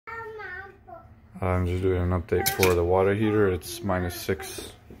I'm just doing an update for the water heater. It's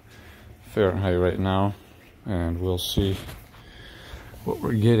 -6 Fahrenheit right now, and we'll see what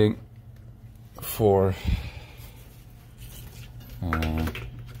we're getting for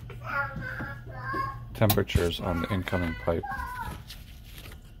temperatures on the incoming pipe.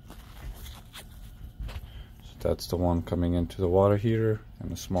 So that's the one coming into the water heater,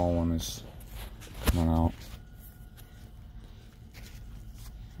 and the small one is coming out.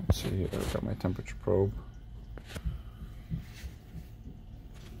 Let's see here, I've got my temperature probe.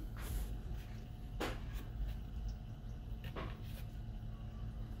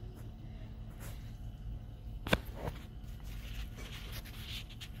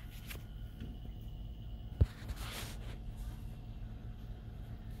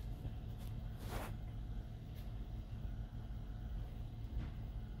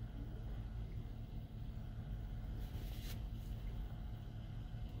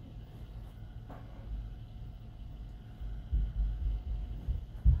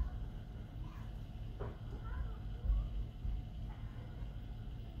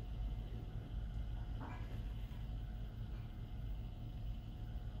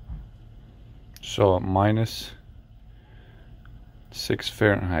 So at -6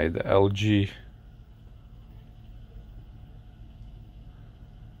 Fahrenheit, the LG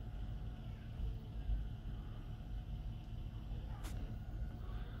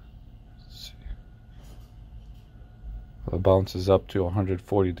it bounces up to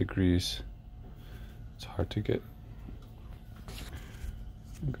 140 degrees. It's hard to get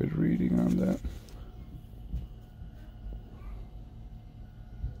a good reading on that.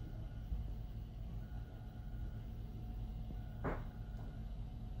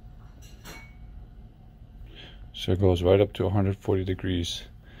 So it goes right up to 140 degrees.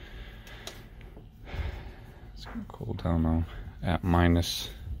 It's gonna cool down now at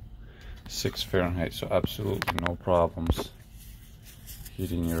 -6 Fahrenheit. So absolutely no problems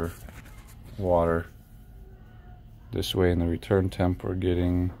heating your water this way. In the return temp, we're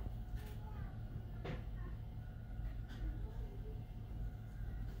getting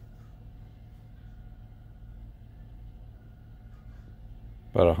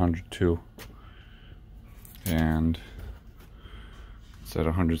about 102. And it's at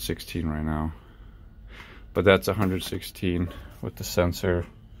 116 right now, but that's 116 with the sensor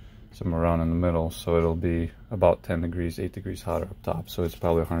somewhere around in the middle, so it'll be about 10 degrees, 8 degrees hotter up top, so it's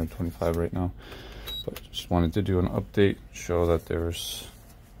probably 125 right now. But just wanted to do an update, show that there's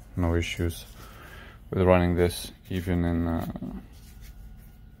no issues with running this even in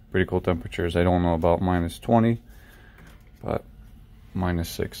pretty cold temperatures. I don't know about -20, but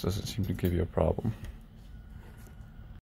 -6 doesn't seem to give you a problem.